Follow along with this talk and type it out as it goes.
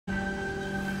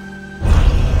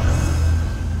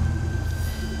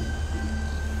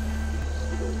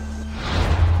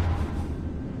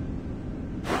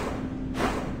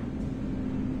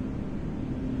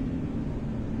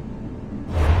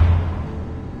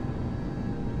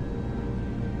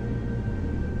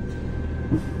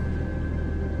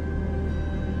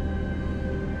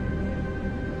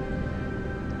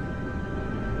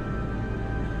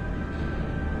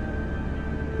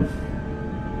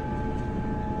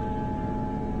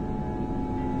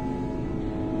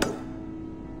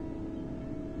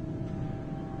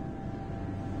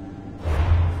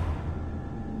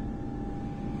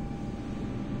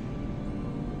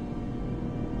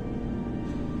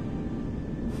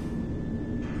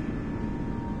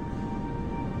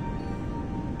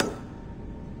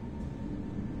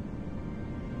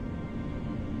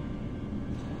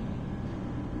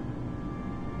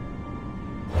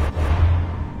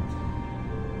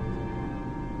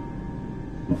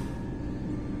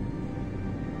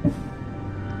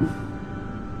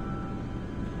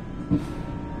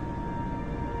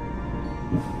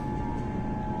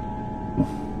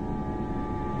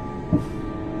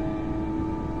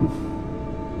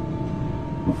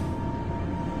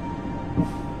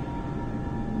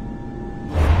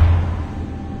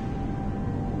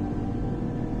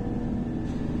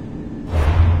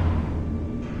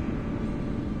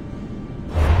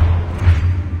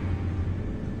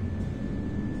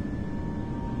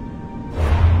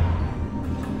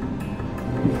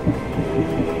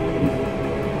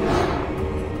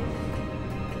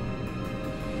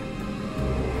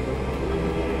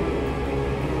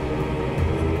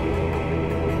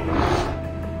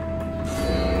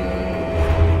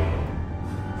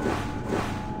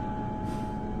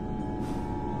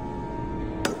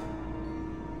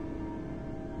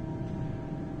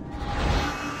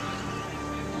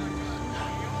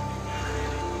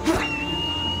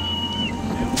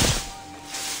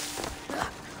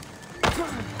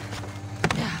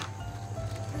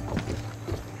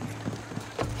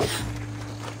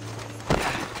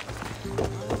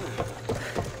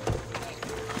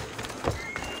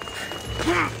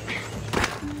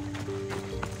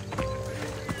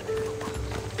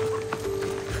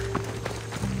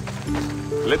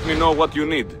Let me know what you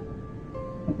need.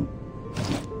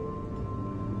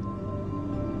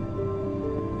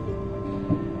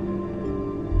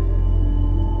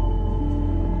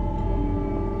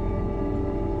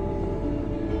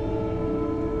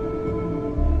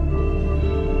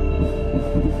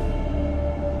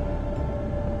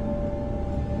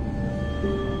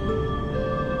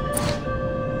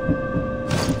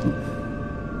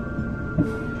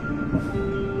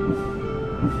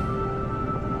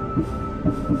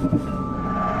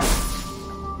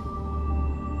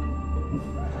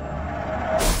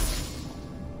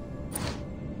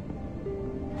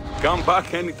 Come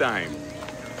back anytime.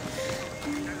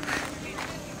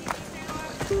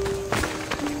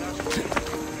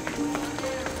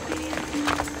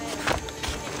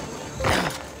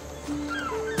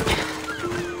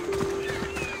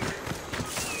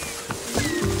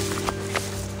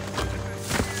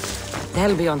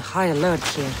 They'll be on high alert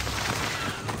here.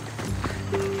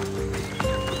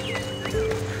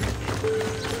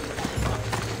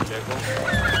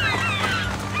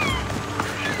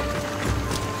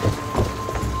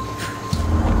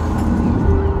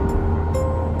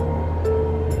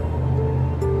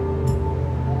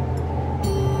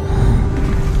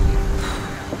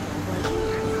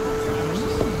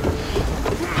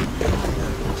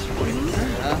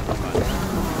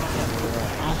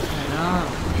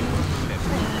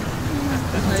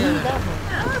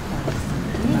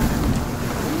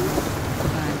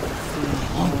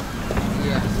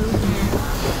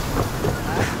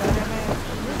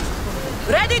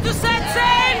 Ready to set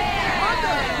sail!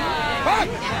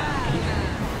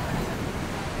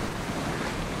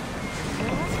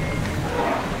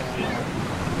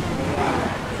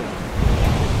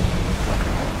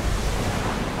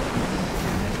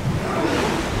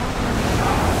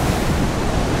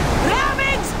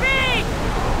 Ramming speed!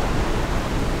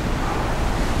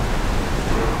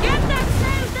 Get that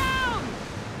sail down!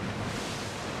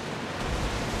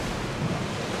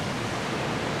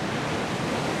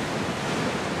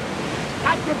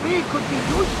 That debris could be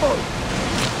useful.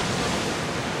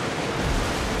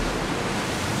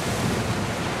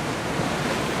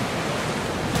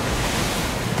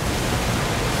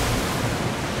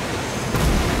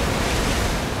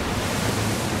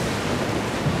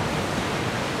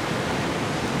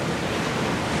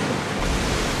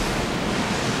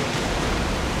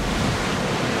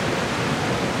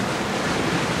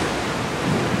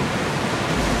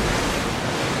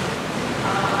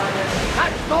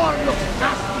 That door looks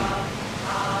nasty.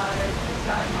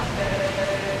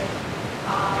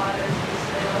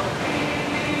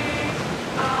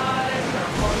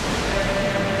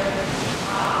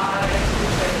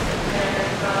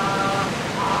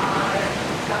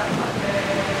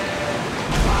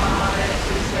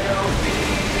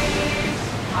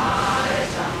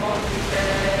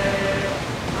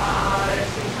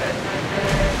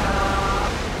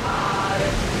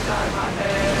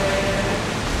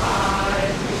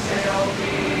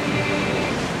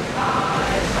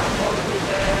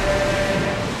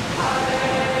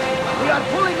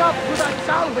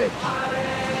 salvage!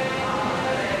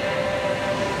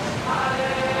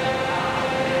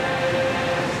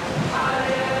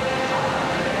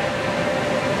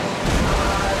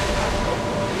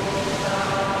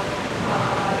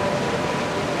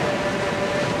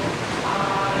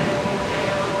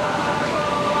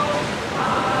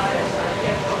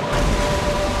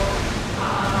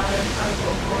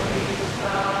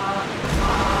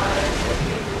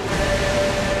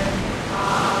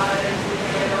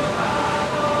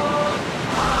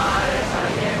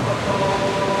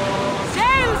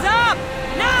 Sails up!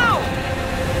 Now!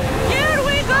 Here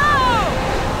we go!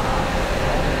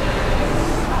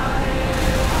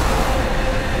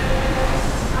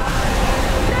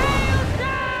 Sails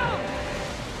down!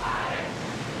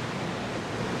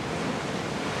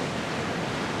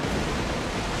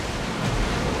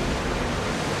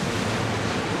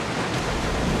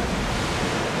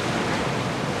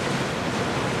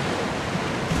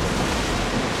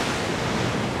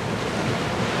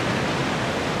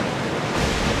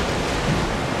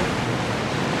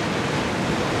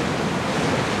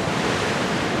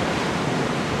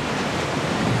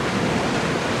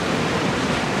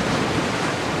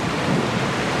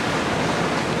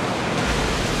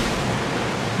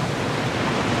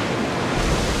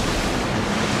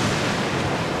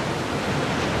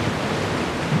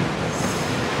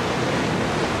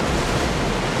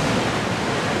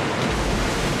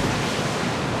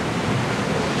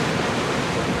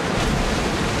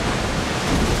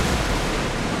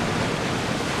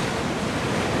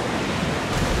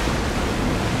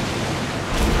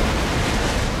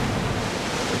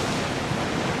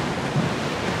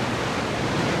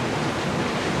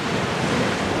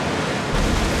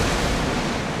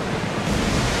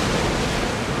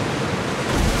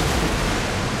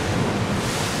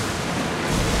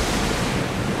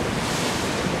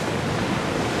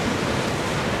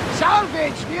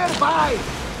 Salvage nearby!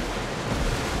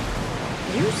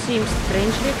 You seem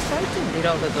strangely excited,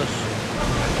 Herodotus.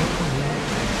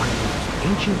 One of the most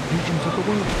ancient regions of the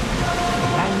world, the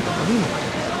land of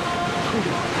Renoirs. Truly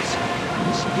fascinating,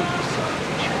 this big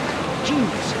civilization.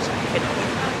 Geniuses ahead of you.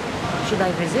 Should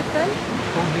I visit then?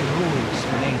 Only ruins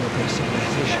remain of their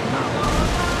civilization now.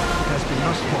 It has been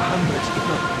lost for hundreds, if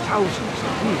not thousands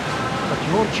of years. But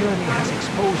your journey has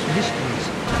exposed mysteries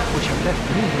which have left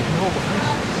me with no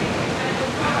answers.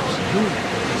 Perhaps you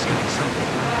can discover something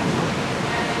I have not.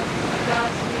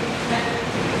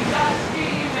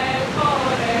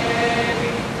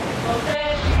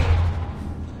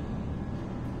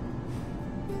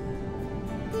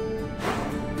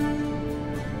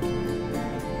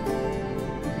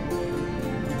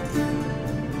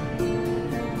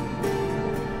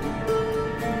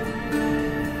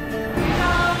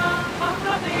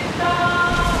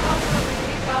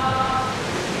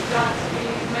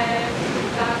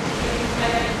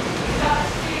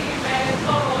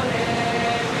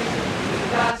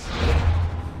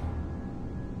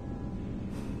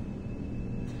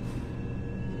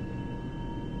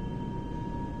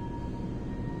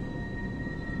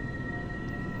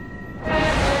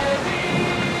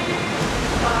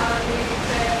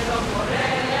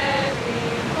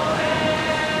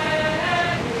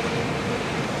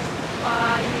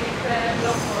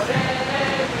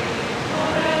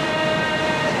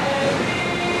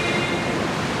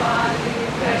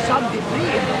 There's some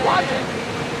debris in the water!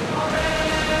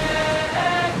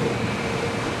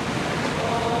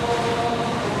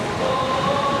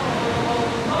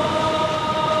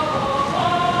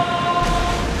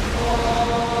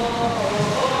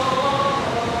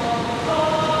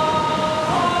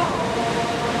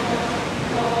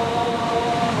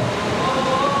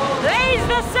 Raise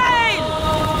the sail!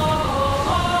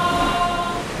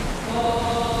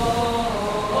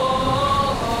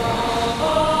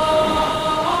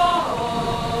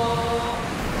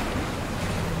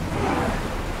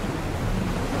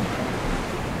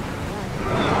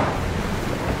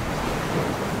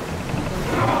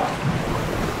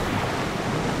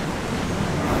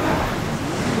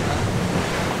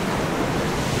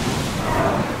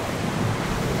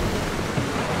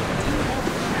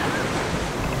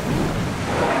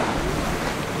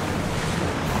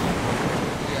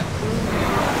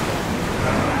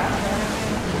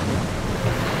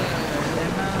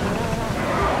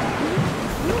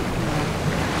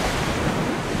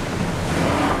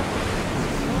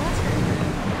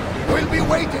 We'll be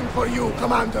waiting for you,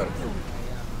 Commander!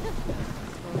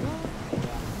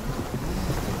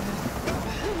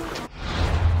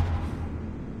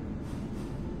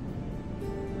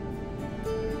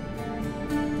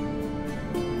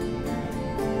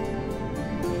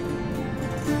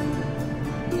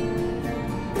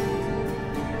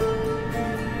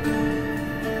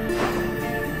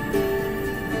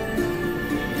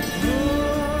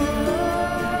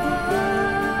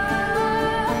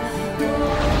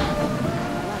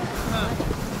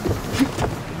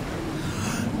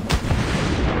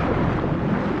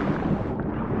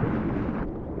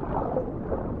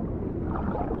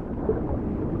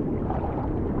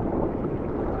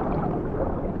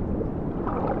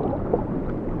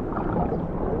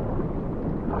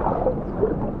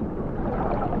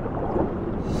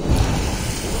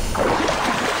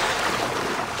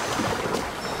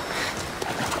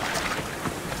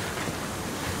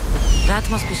 That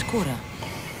must be Skura.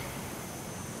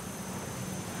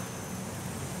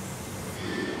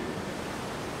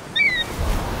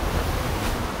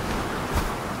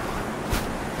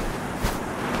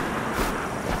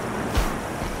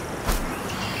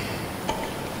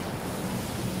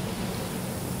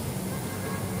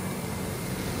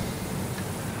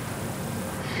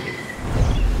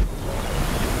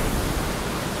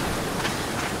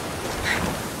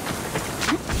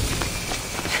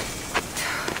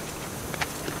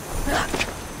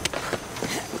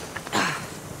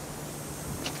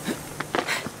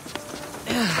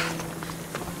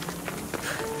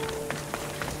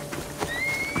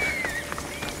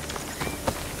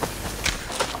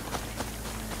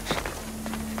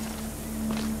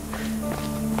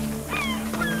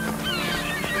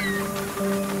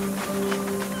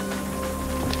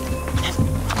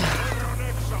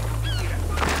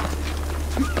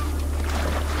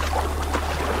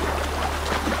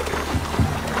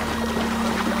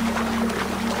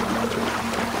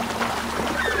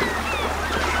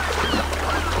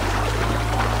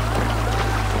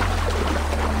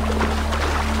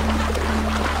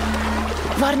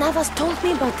 Varnavas told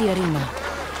me about the arena.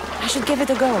 I should give it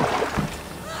a go.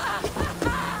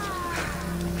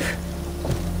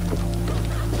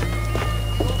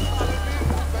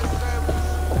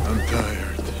 I'm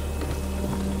tired.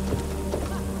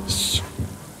 Shh.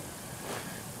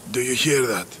 Do you hear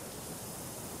that?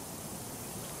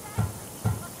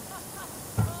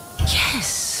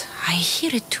 Yes, I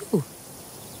hear it too.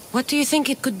 What do you think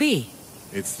it could be?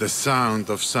 It's the sound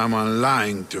of someone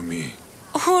lying to me.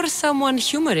 Or someone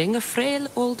humoring a frail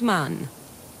old man.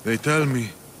 They tell me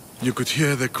you could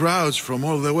hear the crowds from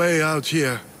all the way out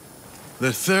here.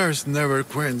 The thirst never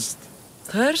quenched.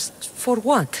 Thirst for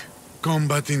what?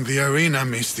 Combat in the arena,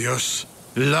 Misthios.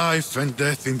 Life and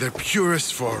death in their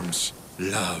purest forms.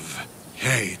 Love,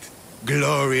 hate,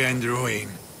 glory and ruin.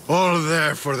 All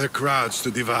there for the crowds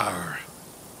to devour.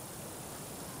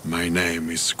 My name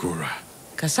is Skura.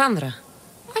 Cassandra,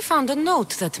 I found a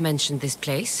note that mentioned this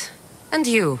place. And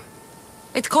you.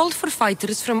 It called for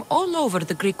fighters from all over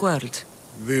the Greek world.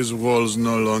 These walls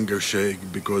no longer shake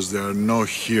because there are no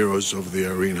heroes of the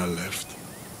arena left.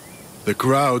 The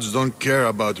crowds don't care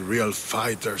about real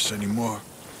fighters anymore.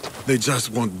 They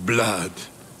just want blood.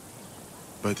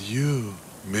 But you,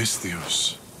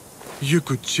 Misthios, you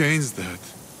could change that.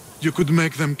 You could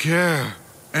make them care.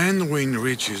 And win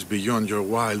riches beyond your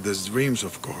wildest dreams,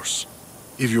 of course.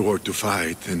 If you were to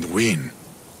fight and win.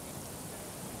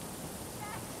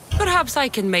 Perhaps I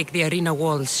can make the arena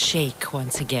walls shake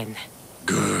once again.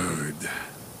 Good.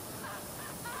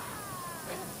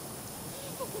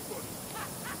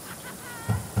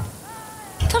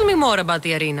 Tell me more about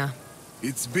the arena.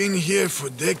 It's been here for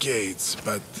decades,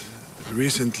 but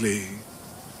recently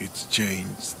it's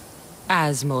changed.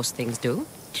 As most things do.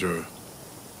 True.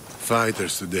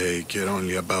 Fighters today care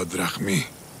only about drachmi,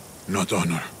 not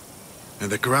honor.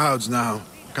 And the crowds now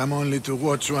come only to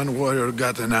watch one warrior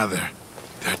gut another.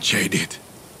 They're jaded.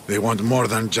 They want more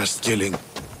than just killing.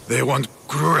 They want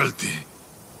cruelty.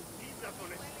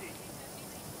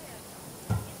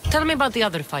 Tell me about the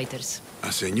other fighters.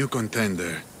 As a new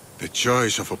contender, the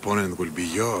choice of opponent will be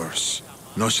yours.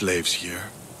 No slaves here.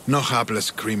 No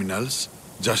hapless criminals.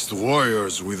 Just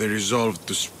warriors with a resolve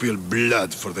to spill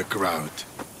blood for the crowd.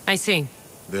 I see.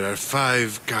 There are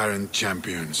 5 current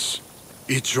champions.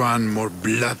 Each one more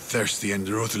bloodthirsty and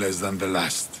ruthless than the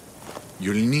last.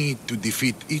 You'll need to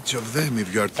defeat each of them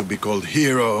if you are to be called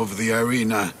hero of the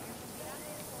arena.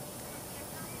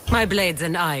 My blades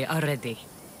and I are ready.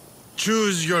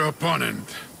 Choose your opponent.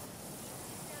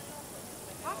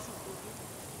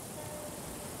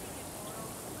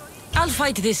 I'll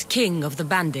fight this king of the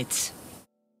bandits.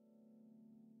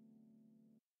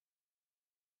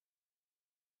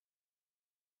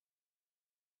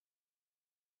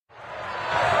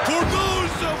 For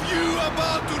those of you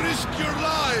about to risk your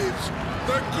lives,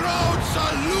 the crowd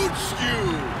salutes you!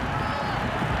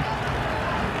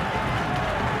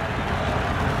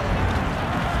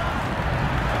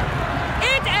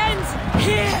 It ends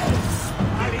here!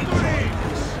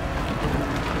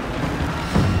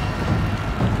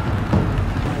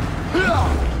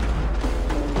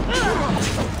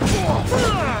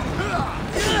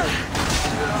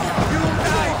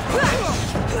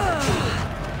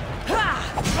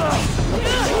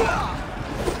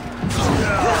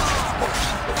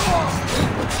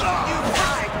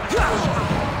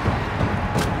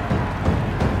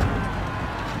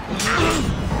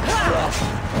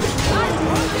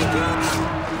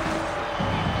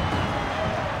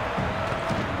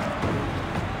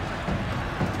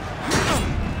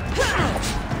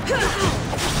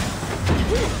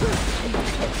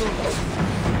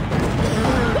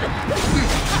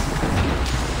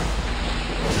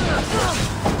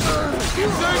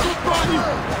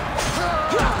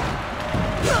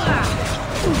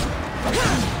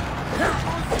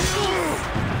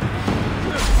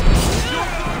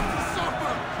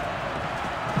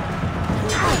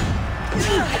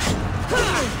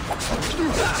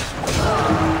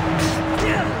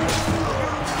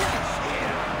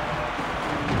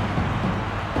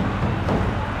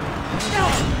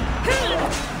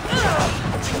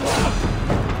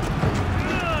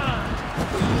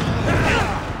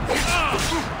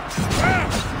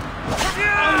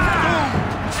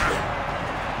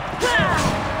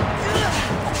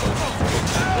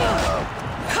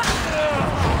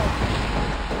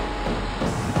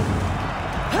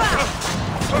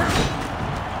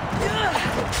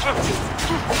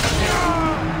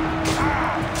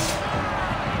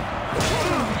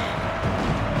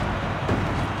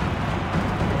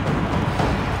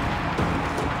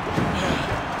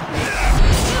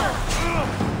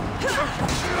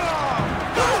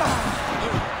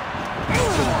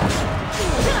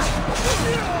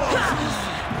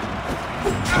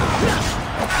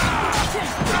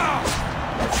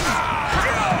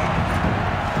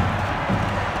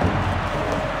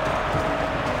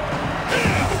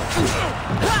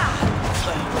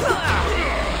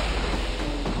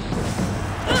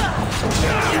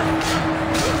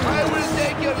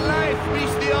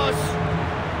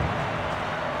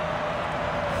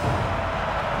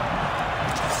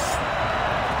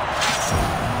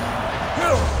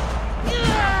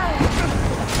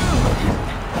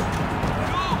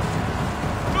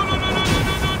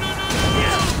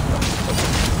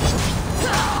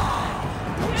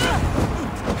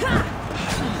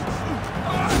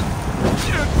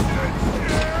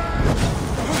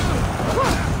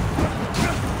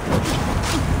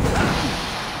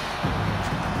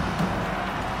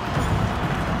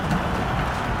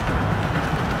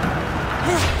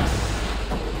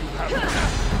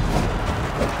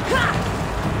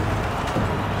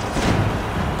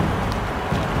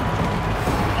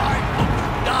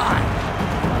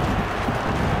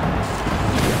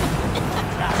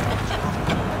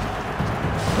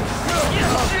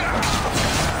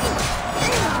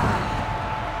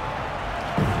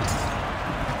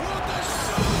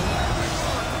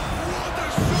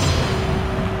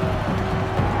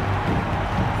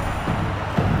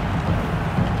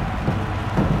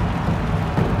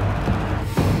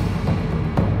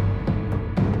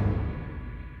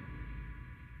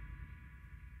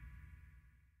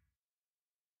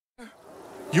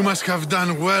 You must have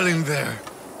done well in there.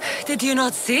 Did you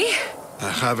not see? I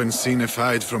haven't seen a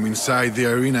fight from inside the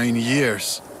arena in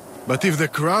years. But if the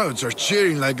crowds are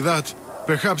cheering like that,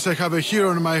 perhaps I have a hero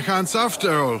on my hands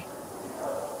after all.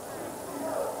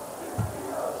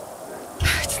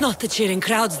 It's not the cheering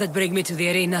crowds that bring me to the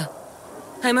arena.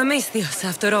 I'm a Misthios,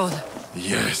 after all.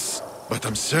 Yes, but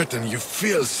I'm certain you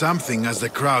feel something as the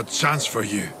crowd chants for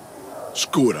you.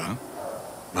 Skura?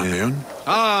 Maleon?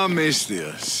 Ah,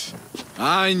 Misthios.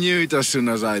 I knew it as soon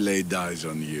as I laid eyes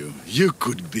on you. You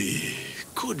could be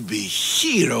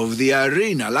hero of the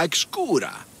arena like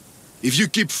Skura. If you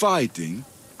keep fighting,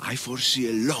 I foresee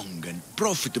a long and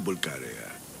profitable career.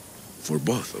 For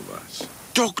both of us.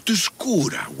 Talk to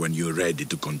Skura when you're ready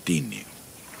to continue.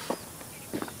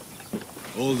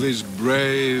 All these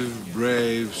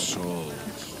brave souls.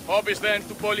 Όπισθεν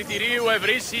του πολιτηρίου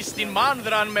ευρύσεις την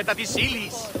μάνδραν μετά της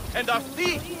ύλης, εν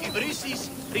αυτή υβρύσεις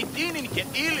ρητίνην και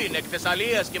ύλην εκ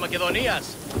Θεσσαλίας και Μακεδονίας.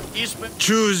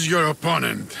 Choose your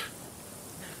opponent.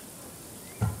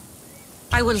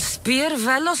 I will spear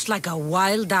Velos like a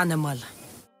wild animal.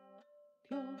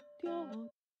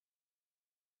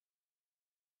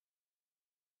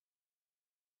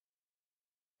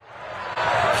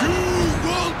 You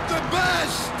want the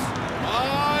best!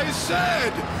 I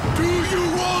said, do you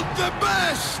want the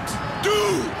best? Do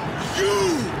you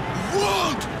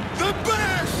want the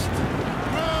best?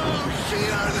 Well,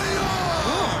 here they are!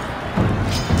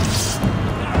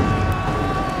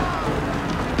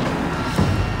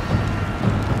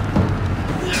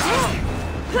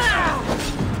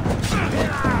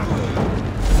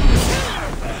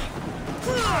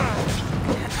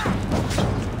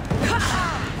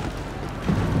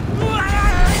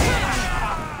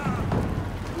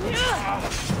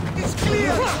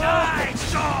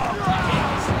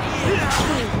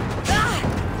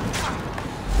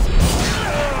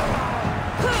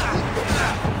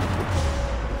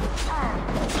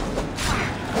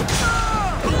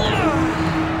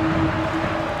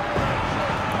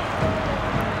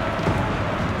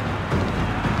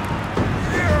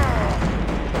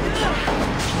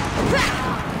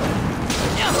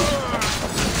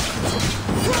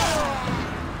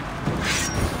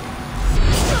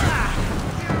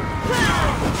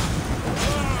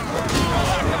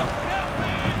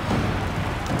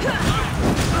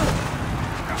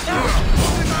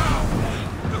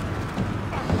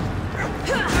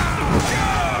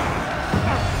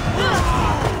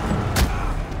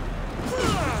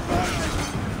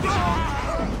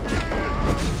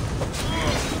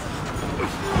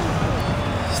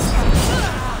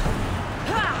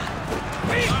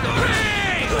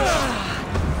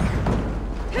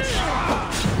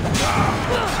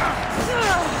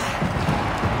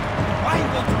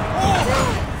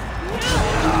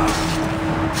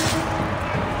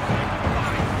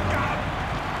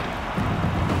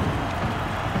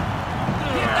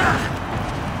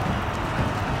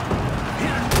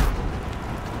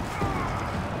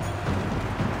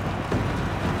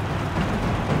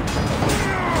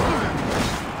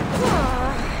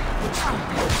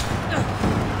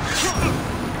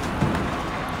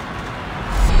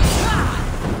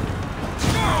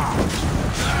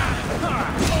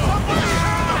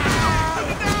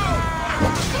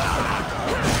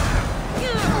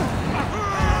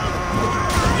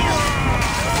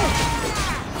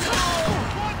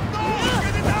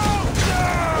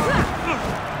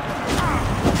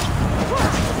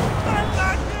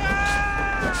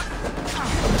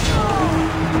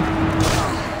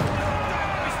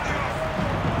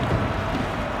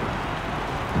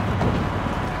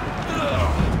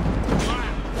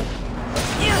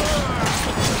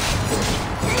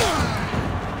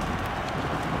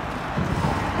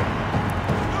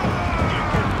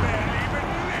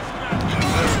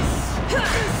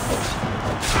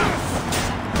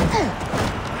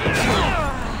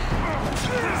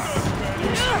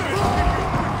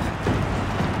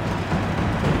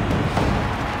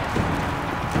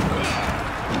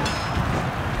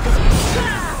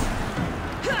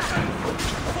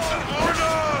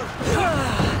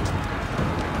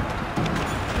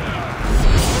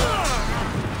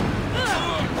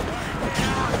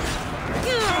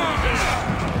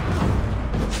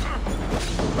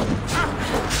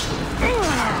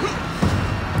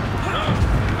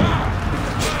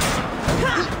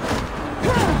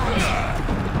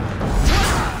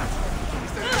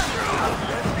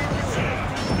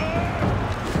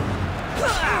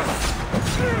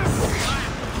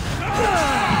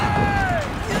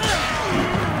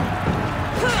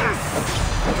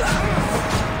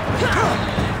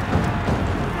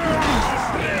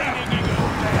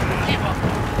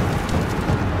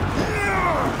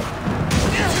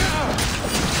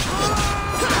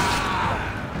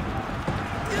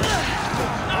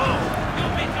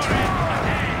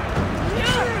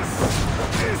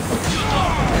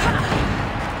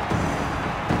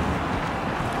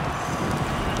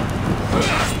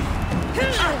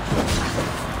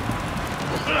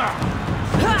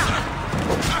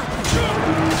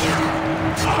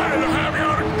 I'll have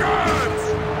your guts!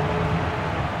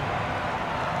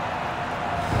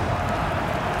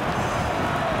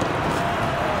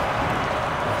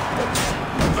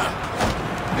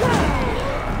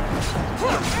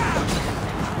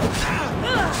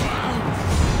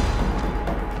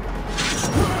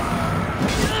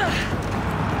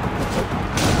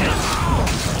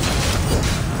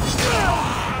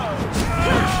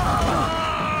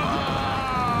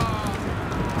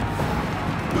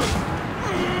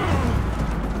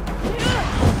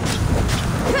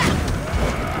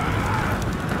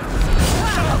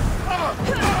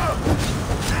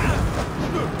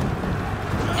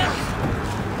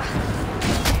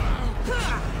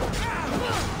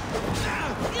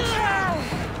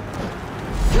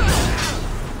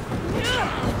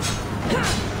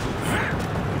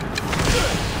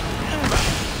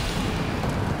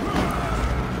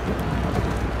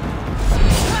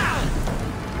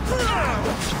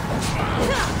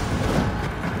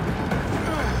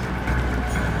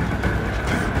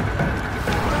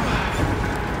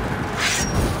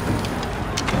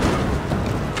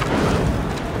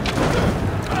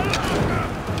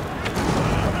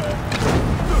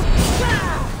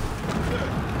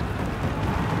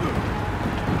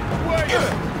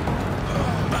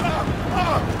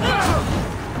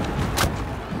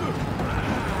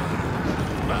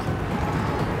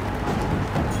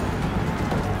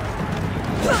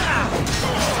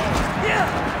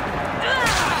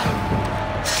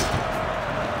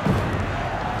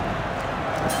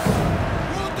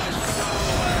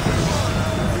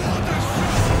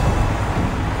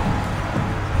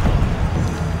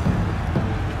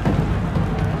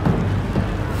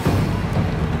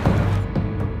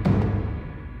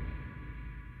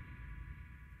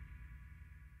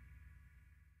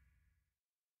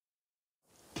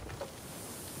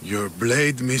 Your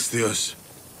blade, Misthios.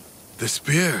 The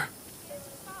spear.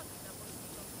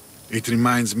 It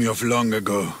reminds me of long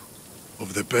ago,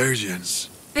 of the Persians.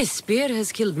 This spear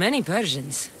has killed many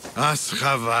Persians. As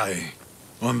have I,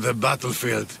 on the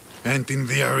battlefield and in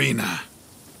the arena.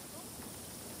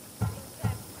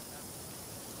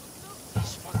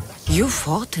 You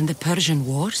fought in the Persian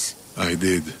wars? I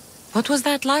did. What was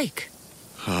that like?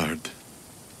 Hard.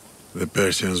 The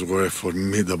Persians were a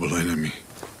formidable enemy.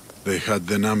 They had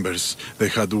the numbers. They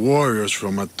had warriors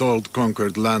from old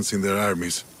conquered lands in their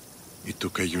armies. It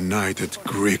took a united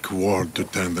Greek world to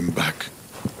turn them back.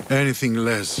 Anything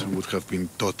less would have been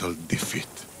total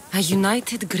defeat. A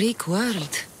united Greek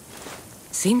world.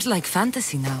 Seems like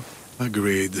fantasy now.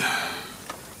 Agreed.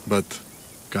 But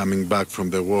coming back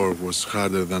from the war was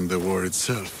harder than the war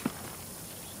itself.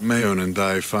 Mayon and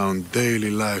I found daily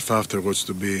life afterwards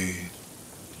to be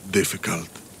difficult.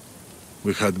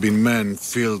 We had been men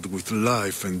filled with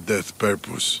life and death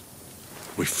purpose.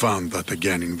 We found that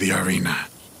again in the arena.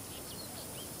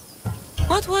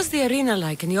 What was the arena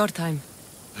like in your time?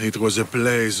 It was a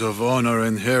place of honor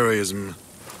and heroism.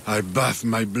 I bathed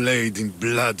my blade in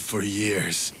blood for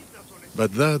years.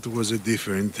 But that was a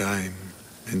different time,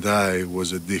 and I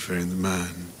was a different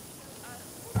man.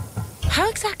 How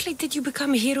exactly did you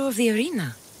become a hero of the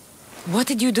arena? What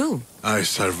did you do? I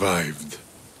survived.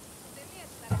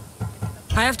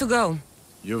 I have to go.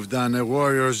 You've done a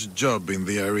warrior's job in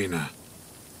the arena.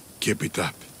 Keep it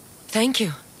up. Thank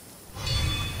you.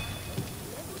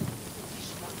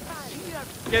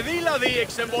 Και δηλαδή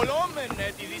εξεμβολόμεν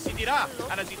τη δυσιτηρά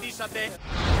αναζητήσατε...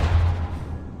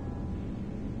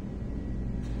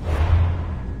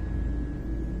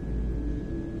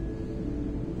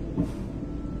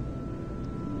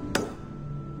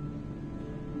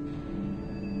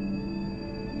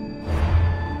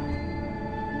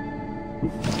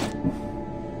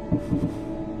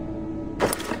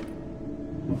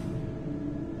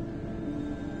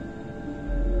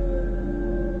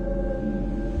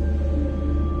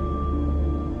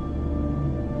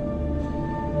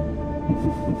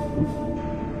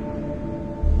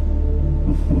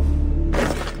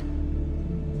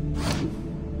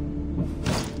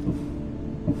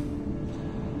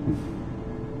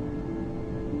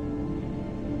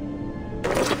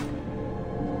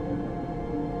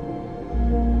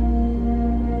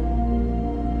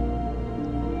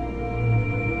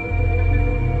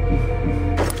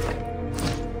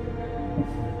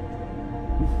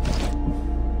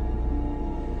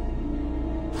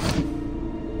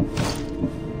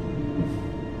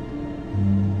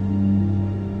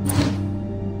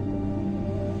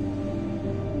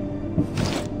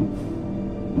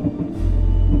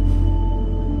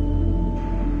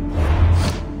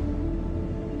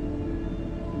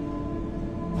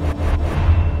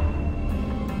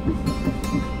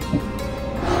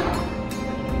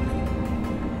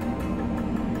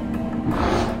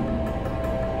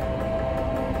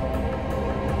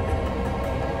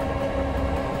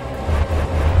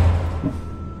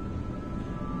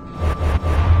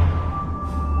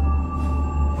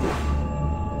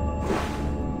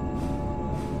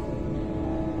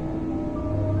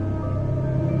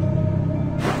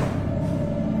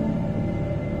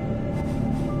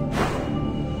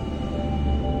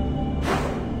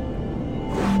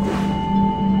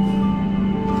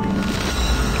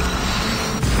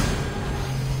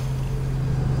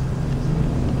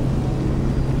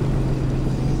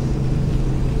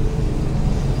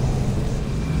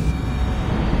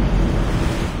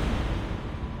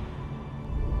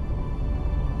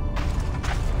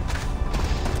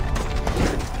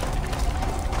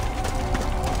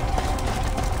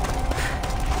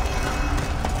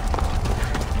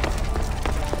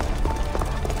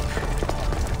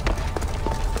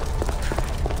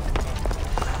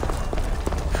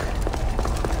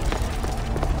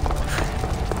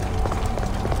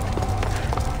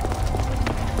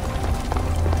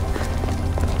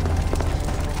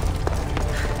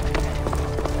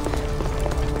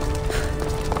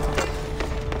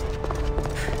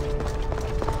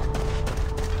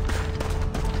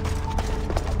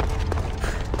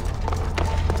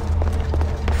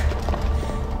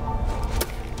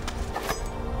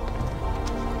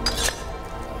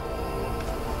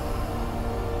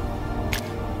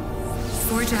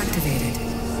 Bridge activated.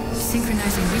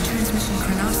 Synchronizing retransmission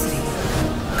chronicity.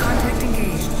 Contact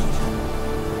engaged.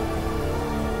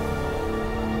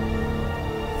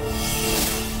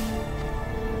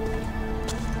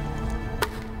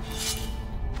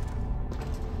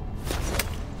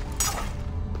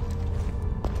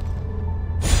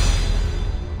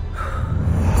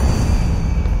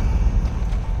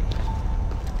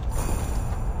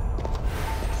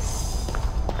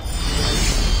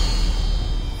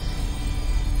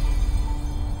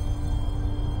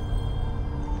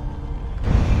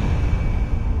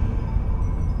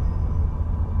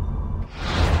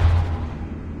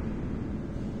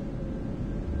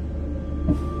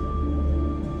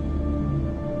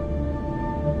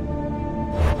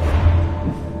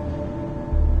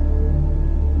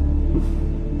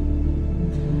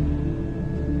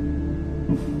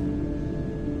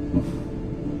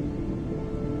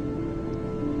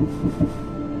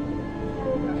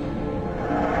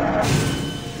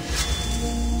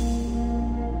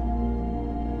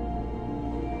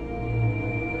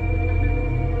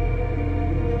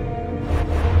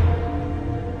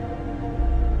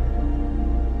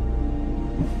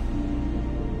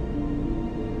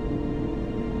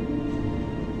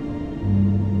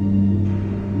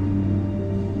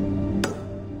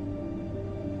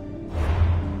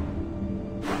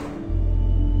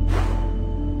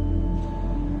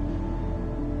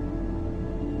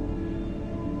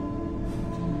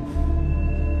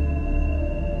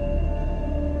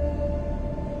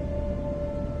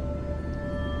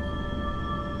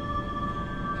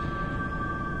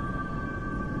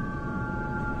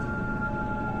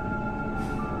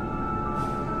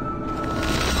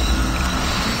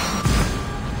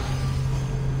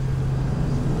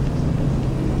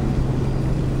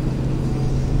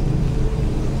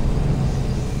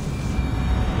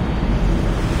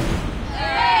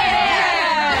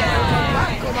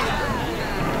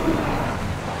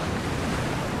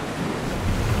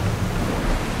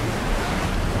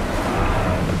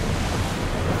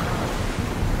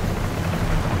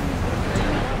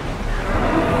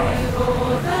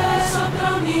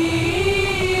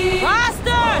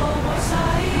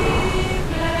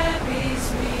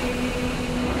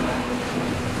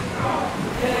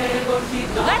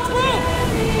 Let's move!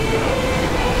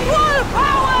 Full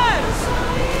power!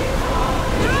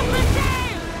 Drop the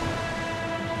tail!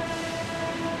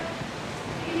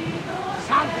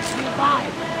 Sound is nearby.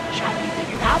 Shall we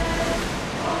pick it up?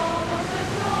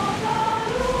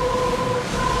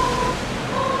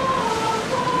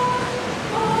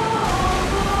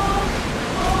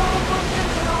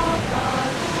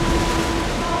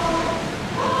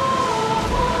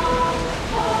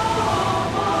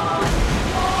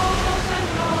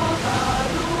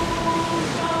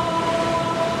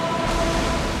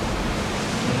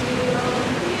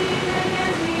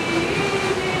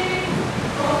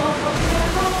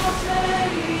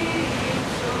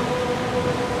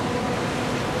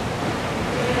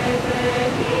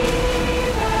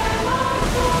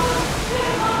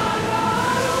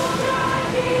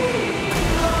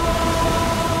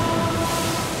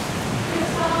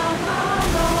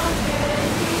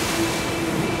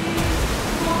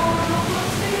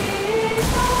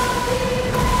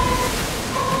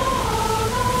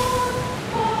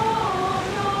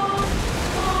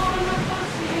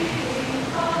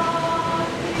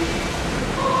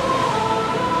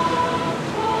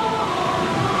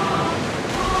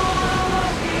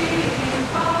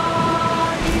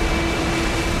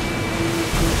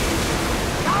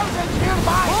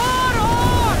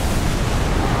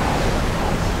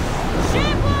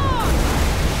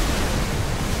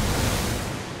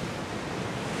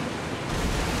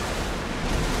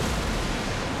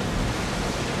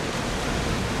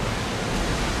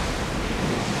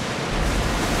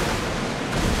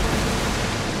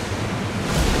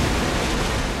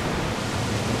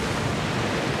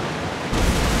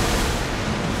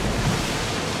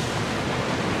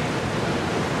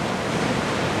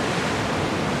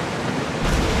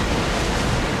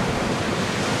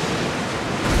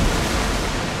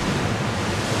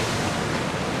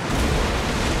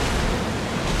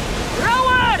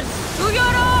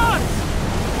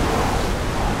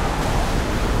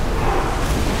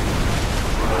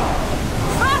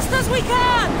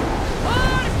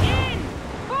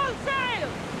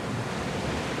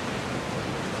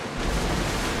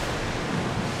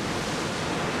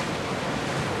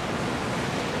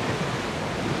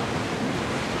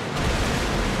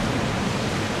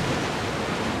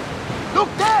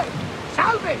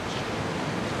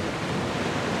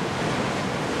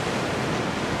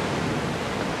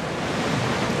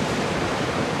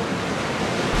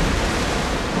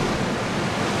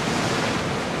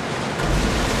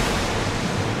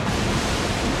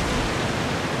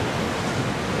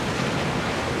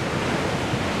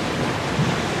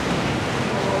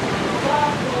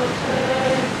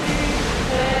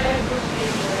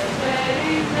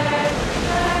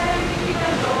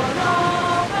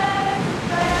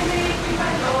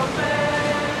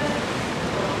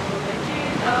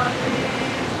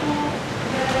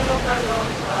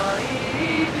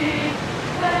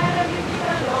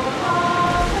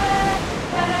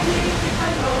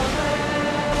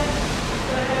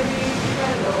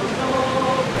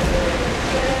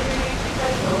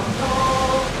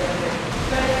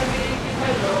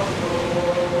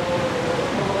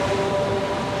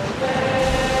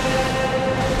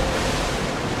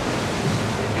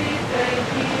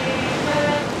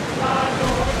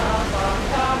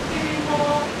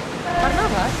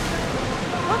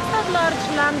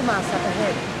 landmass up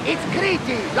ahead? It's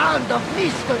Crete, land of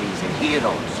mysteries and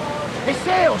heroes.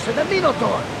 Theseus and the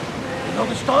Minotaur. You know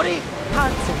the story?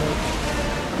 Parts of it.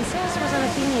 Theseus was an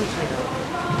Athenian hero.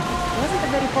 It wasn't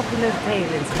a very popular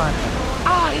tale in Sparta.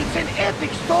 Ah, it's an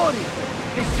epic story.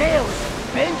 Theseus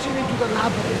ventured into the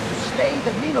labyrinth to slay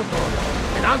the Minotaur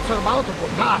and answer multiple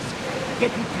tasks.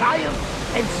 Yet he triumphed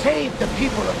and saved the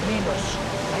people of Minos.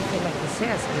 I feel like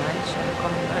Theseus and I should have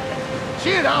come back.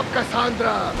 Cheer up,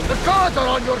 Cassandra! The gods are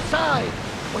on your side!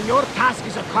 When your task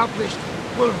is accomplished,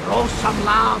 we'll roast some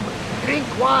lamb, drink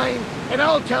wine, and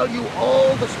I'll tell you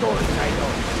all the stories I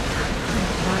know.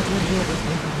 I'm glad you're here with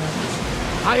me, Hermes.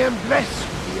 I am blessed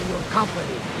to be in your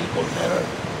company, equal bearer.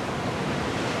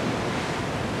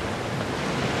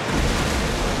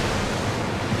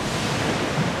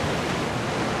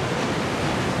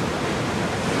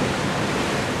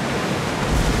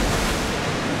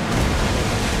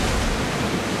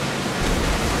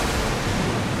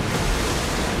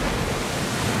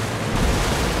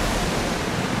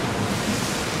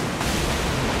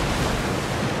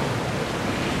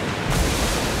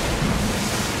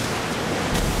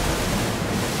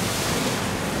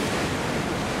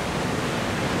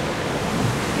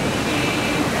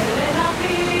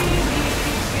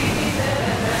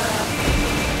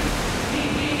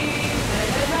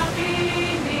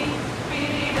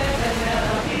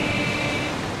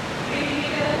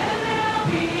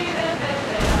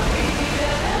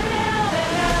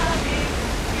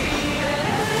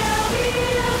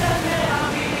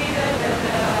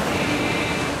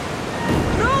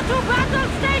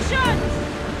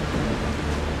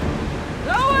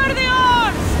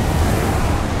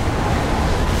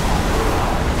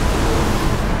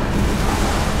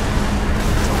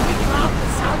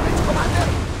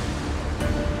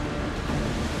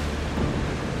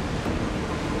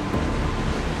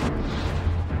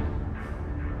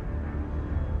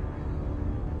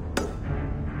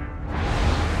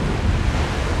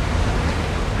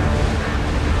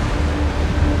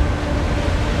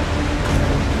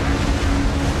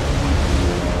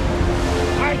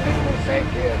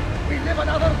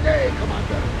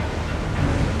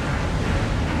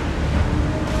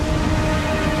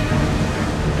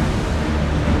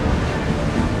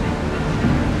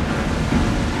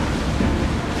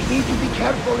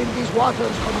 Careful in these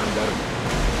waters, Commander.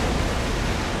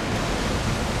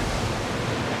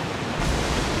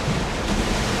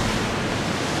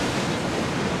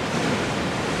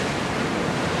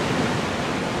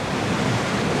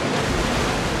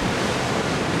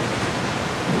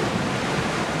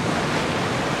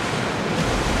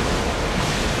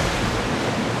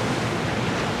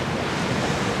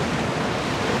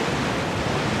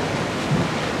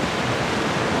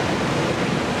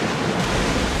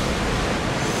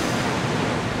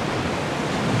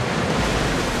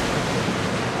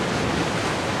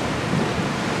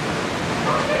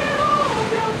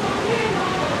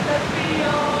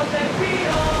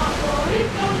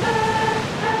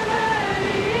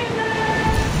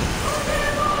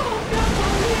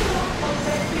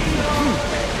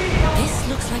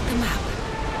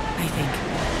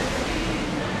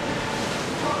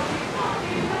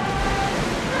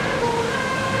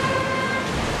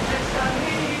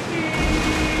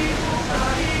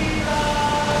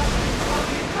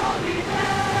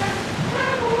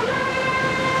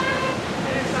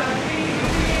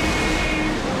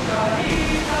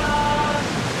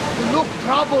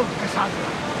 Troubled, Cassandra.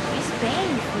 His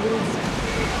pain feels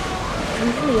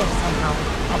familiar somehow.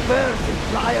 A bird can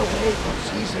fly away for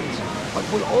seasons, but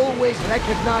will always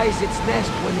recognize its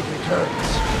nest when it returns.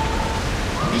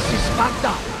 This is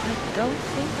Sparta. I don't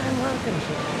think I'm welcome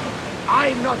here.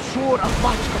 I'm not sure of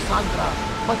much, Cassandra,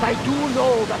 but I do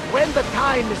know that when the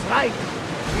time is right,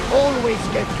 we always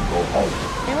get to go home.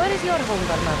 And where is your home,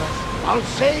 Barnabas? I'll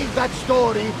save that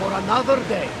story for another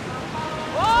day.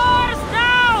 Oars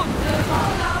down!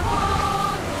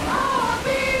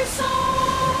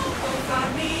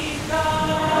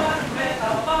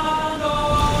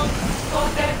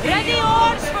 Ready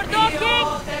oars for docking!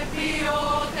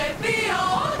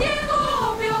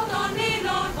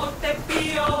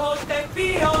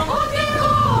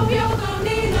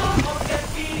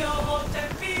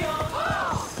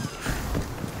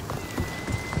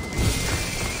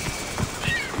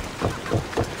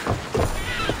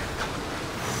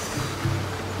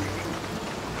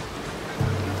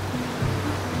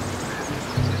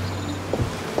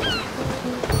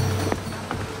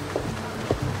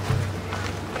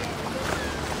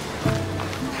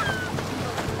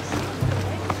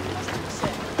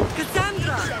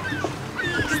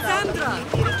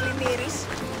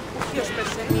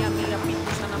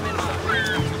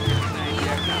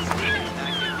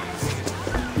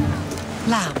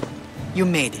 You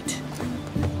made it.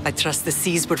 I trust the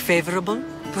seas were favorable?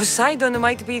 Poseidon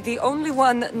might be the only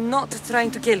one not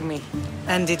trying to kill me.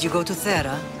 And did you go to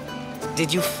Thera?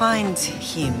 Did you find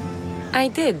him? I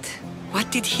did.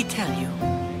 What did he tell you?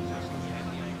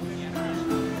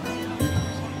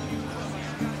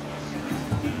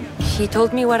 He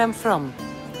told me where I'm from.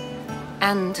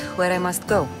 And where I must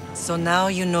go. So now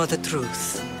you know the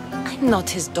truth. I'm not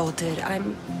his daughter.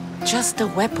 I'm just a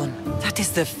weapon. That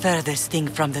is the furthest thing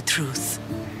from the truth.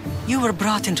 You were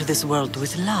brought into this world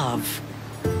with love.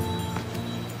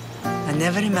 I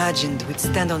never imagined we'd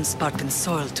stand on Spartan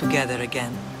soil together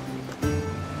again.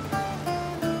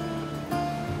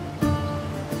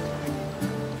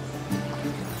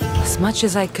 As much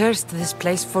as I cursed this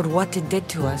place for what it did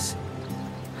to us,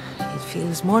 it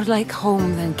feels more like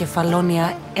home than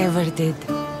Kefalonia ever did.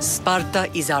 Sparta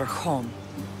is our home.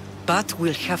 But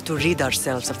we'll have to rid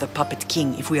ourselves of the Puppet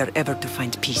King if we are ever to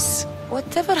find peace.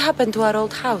 Whatever happened to our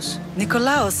old house?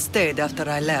 Nikolaos stayed after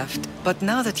I left, but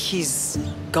now that he's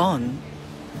gone,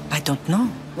 I don't know.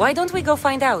 Why don't we go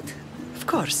find out? Of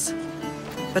course.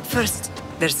 But first,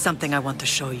 there's something I want to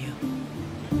show you.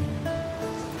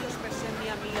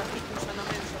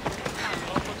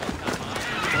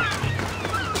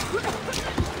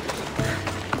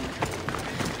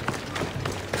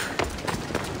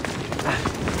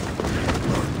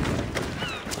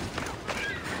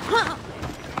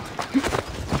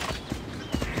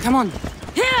 Come on. Watch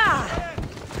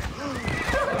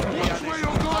where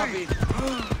you're going!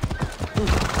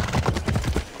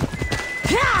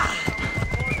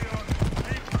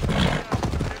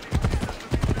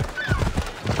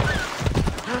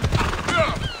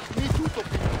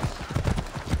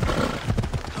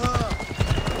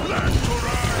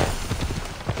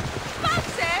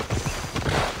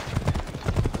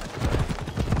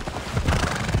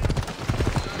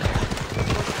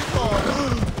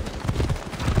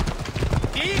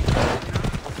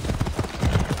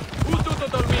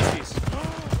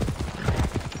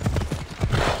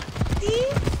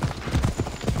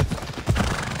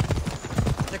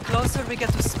 The closer we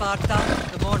get to Sparta,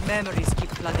 the more memories keep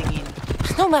flooding in.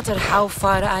 No matter how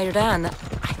far I ran,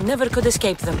 I never could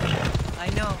escape them. I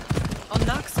know. On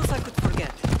Naxos I could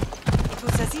forget. It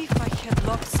was as if I had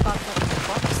locked Sparta in a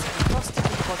box and tossed it to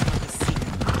the bottom of the sea.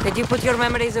 Did you put your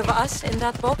memories of us in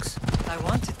that box? I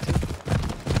wanted to.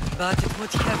 But it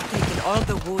would have taken all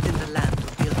the wood in the land to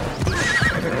build a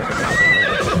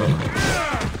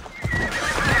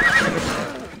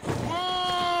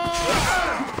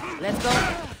Let's go.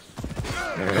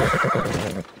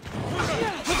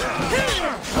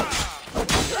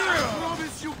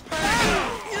 Promise you pay!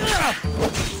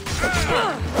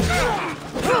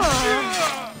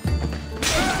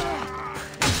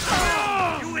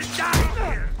 You will die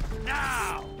here!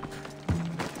 Now!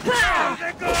 The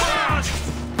gods!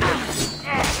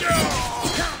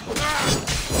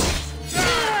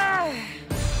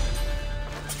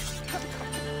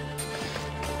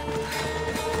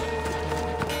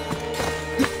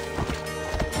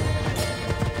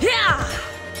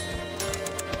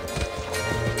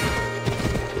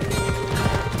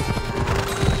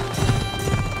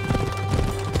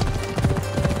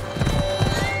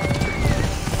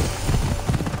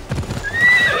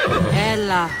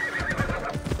 Ella.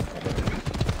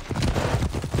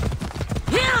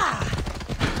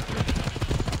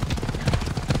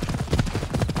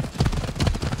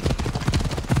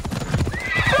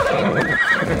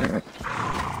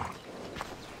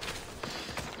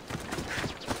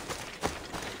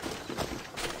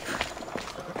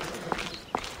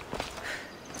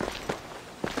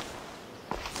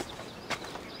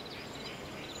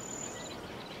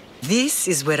 This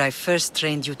is where I first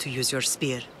trained you to use your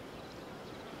spear.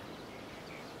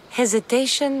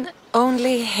 Hesitation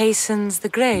only hastens the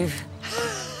grave.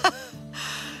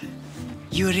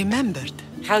 You remembered.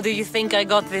 How do you think I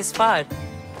got this far?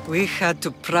 We had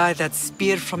to pry that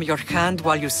spear from your hand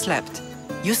while you slept.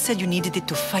 You said you needed it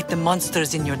to fight the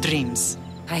monsters in your dreams.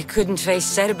 I couldn't face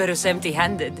Cerberus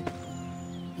empty-handed.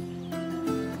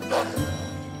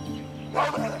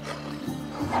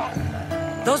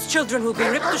 Those children will be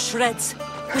ripped to shreds.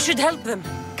 We should help them.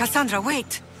 Cassandra,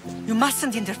 wait! You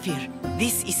mustn't interfere.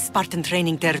 This is Spartan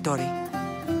training territory.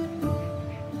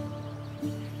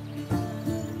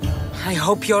 I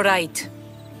hope you're right.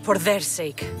 For their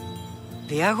sake.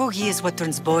 The agogi is what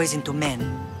turns boys into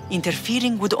men.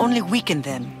 Interfering would only weaken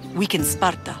them, weaken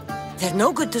Sparta. They're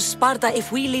no good to Sparta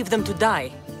if we leave them to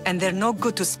die. And they're no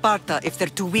good to Sparta if they're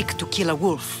too weak to kill a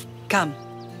wolf. Come.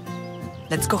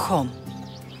 Let's go home.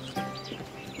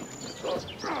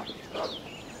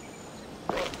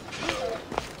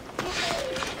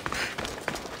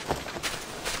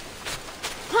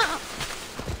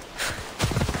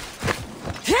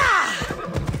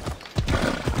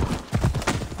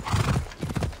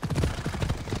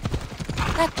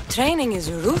 Training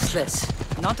is ruthless.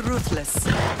 Not ruthless.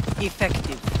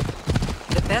 Effective.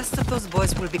 The best of those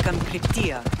boys will become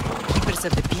Cryptia, keepers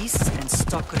of the peace and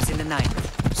stalkers in the night.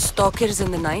 Stalkers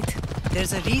in the night?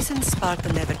 There's a reason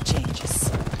Sparta never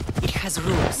changes. It has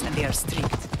rules, and they are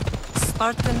strict.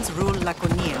 Spartans rule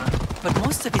Laconia, but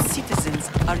most of its citizens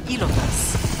are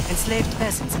ilotas, enslaved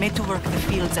peasants made to work the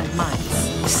fields and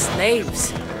mines.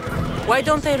 Slaves? Why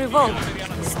don't they revolt?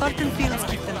 Spartan fields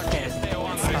keep them fed.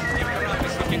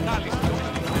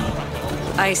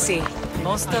 I see.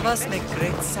 Most of us make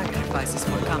great sacrifices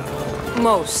for comfort.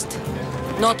 Most.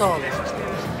 Not all.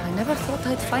 I never thought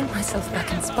I'd find myself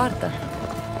back in Sparta.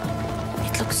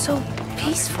 It looks so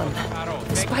peaceful,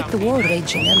 despite the war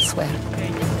raging elsewhere.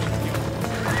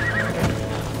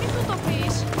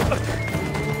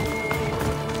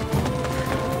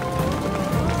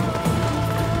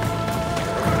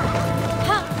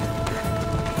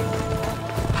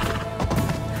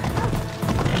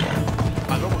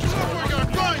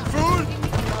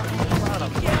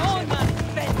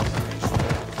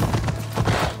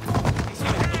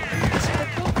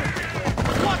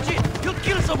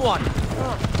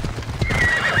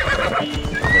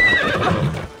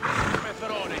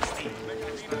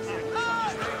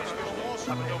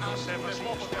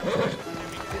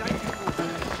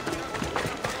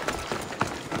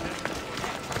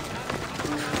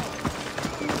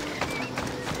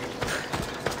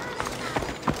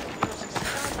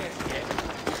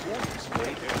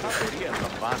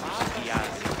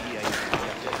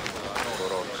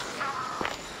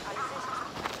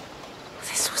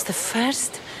 This was the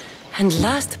first and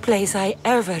last place I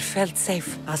ever felt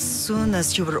safe. As soon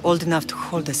as you were old enough to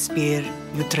hold a spear,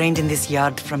 you trained in this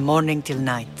yard from morning till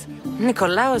night.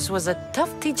 Nikolaos was a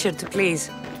tough teacher to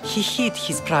please. He hid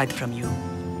his pride from you.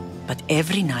 But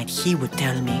every night he would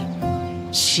tell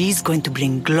me, she's going to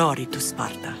bring glory to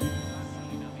Sparta.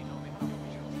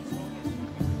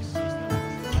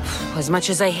 As much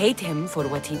as I hate him for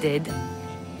what he did,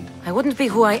 I wouldn't be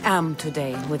who I am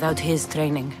today without his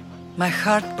training. My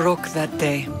heart broke that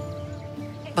day.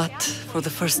 But for the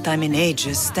first time in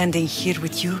ages, standing here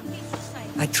with you,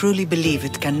 I truly believe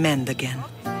it can mend again.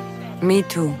 Me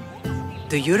too.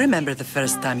 Do you remember the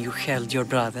first time you held your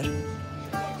brother?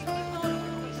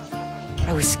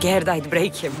 I was scared I'd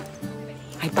break him.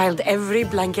 I piled every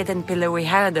blanket and pillow we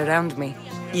had around me.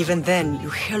 Even then, you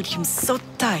held him so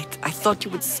tight, I thought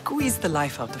you would squeeze the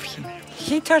life out of him.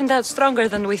 He turned out stronger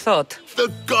than we thought.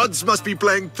 The gods must be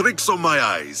playing tricks on my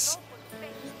eyes.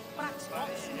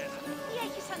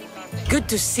 Good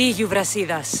to see you,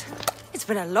 Brasidas. It's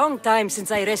been a long time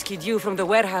since I rescued you from the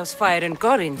warehouse fire in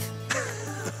Corinth.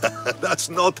 That's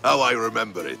not how I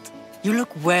remember it. You look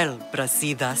well,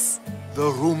 Brasidas.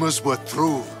 The rumors were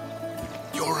true.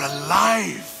 You're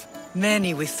alive!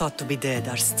 Many we thought to be dead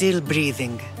are still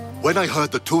breathing. When I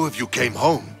heard the two of you came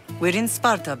home... We're in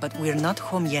Sparta, but we're not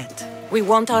home yet. We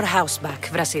want our house back,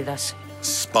 Brasidas.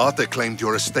 Sparta claimed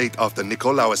your estate after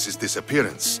Nikolaos'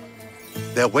 disappearance.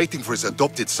 They're waiting for his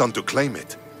adopted son to claim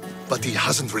it. But he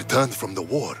hasn't returned from the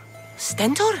war.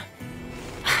 Stentor?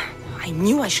 I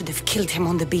knew I should have killed him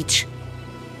on the beach.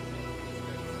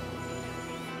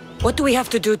 What do we have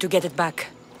to do to get it back?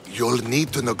 You'll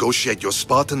need to negotiate your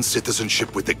Spartan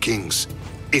citizenship with the kings.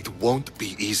 It won't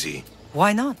be easy.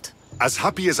 Why not? As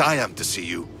happy as I am to see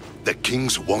you, the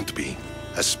kings won't be.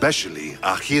 Especially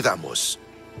Archidamos.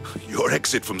 Your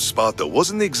exit from Sparta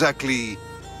wasn't exactly...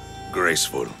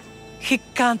 graceful. He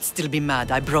can't still be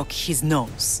mad I broke his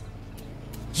nose.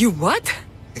 You what?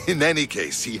 In any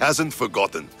case, he hasn't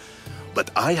forgotten. But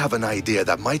I have an idea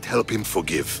that might help him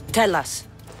forgive. Tell us.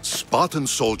 Spartan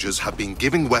soldiers have been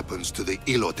giving weapons to the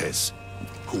Ilotes.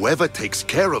 Whoever takes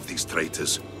care of these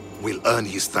traitors will earn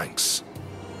his thanks.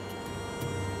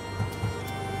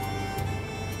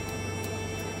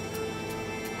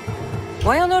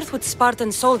 Why on earth would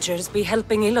Spartan soldiers be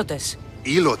helping Ilotes?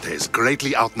 Ilotes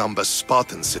greatly outnumber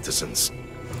Spartan citizens,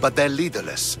 but they're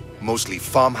leaderless, mostly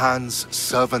farmhands,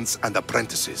 servants, and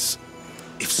apprentices.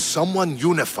 If someone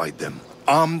unified them,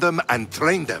 armed them, and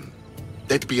trained them,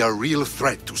 they'd be a real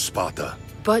threat to Sparta.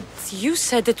 But you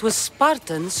said it was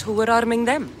Spartans who were arming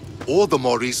them. All the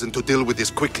more reason to deal with this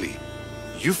quickly.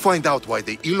 You find out why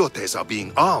the Ilotes are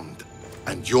being armed,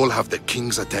 and you'll have the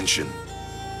king's attention.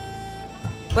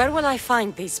 Where will I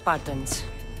find these Spartans?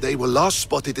 They were last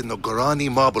spotted in the Gorani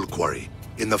marble quarry,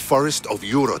 in the forest of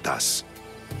Eurotas.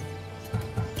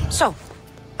 So,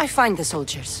 I find the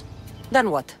soldiers.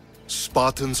 Then what?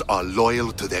 Spartans are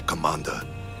loyal to their commander.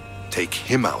 Take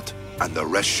him out, and the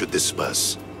rest should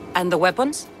disperse. And the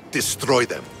weapons? Destroy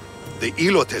them. The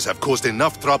Ilotes have caused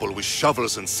enough trouble with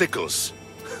shovels and sickles.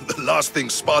 The last thing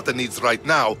Sparta needs right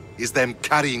now is them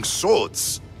carrying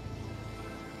swords.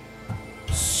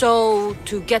 So,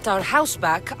 to get our house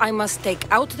back, I must take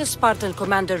out the Spartan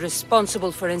commander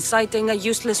responsible for inciting a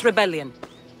useless rebellion.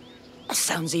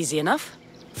 Sounds easy enough.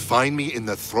 Find me in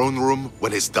the throne room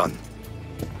when it's done.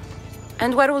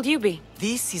 And where will you be?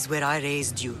 This is where I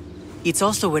raised you. It's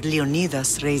also where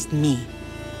Leonidas raised me.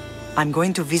 I'm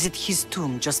going to visit his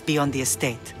tomb just beyond the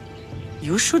estate.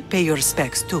 You should pay your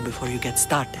respects too before you get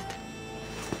started.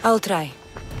 I'll try.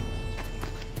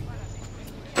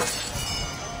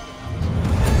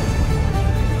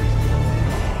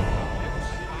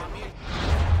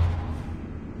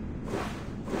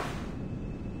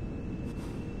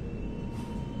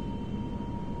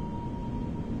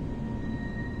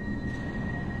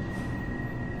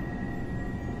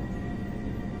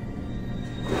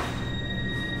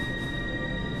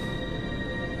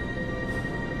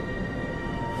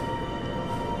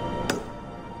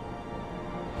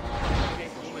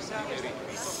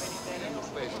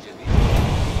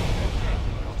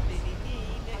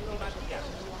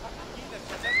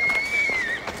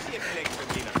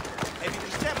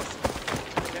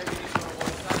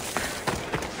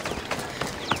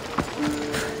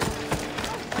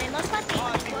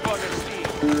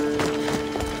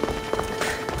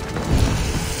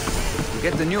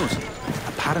 Get the news.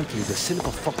 Apparently, the Silver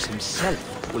Fox himself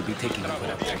will be taking over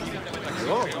that trade.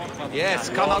 Yes,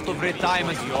 come out of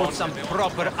retirement and put some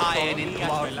proper iron into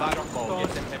our backbone.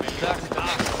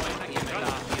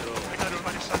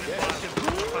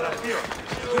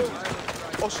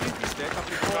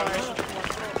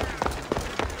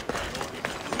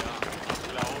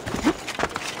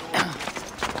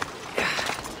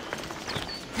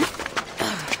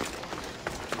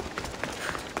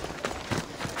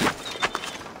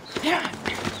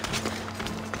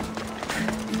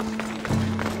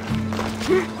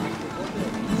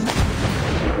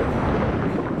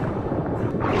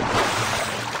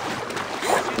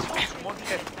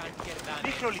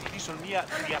 Χρονιτήσεων μια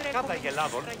διακάδα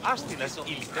γελάδων, άστινας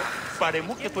ήλθε,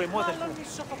 παρεμού και το εμόδελφο.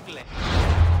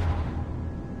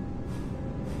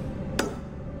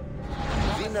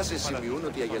 Δίνασε σημειούν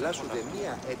ότι η αγελά σου δε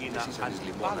μία έκθεση σαν της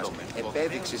λιμώνας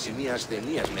επέδειξε σημεία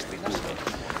ασθενείας μυστικού.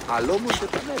 Αλλά όμως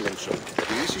επανέλεμψον,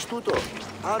 ότι ίσως τούτο,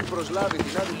 αν προσλάβει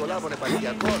την άδικο λάβων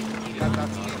επαγγελιακών,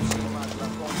 καταθλίψη μας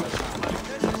λαφώντας.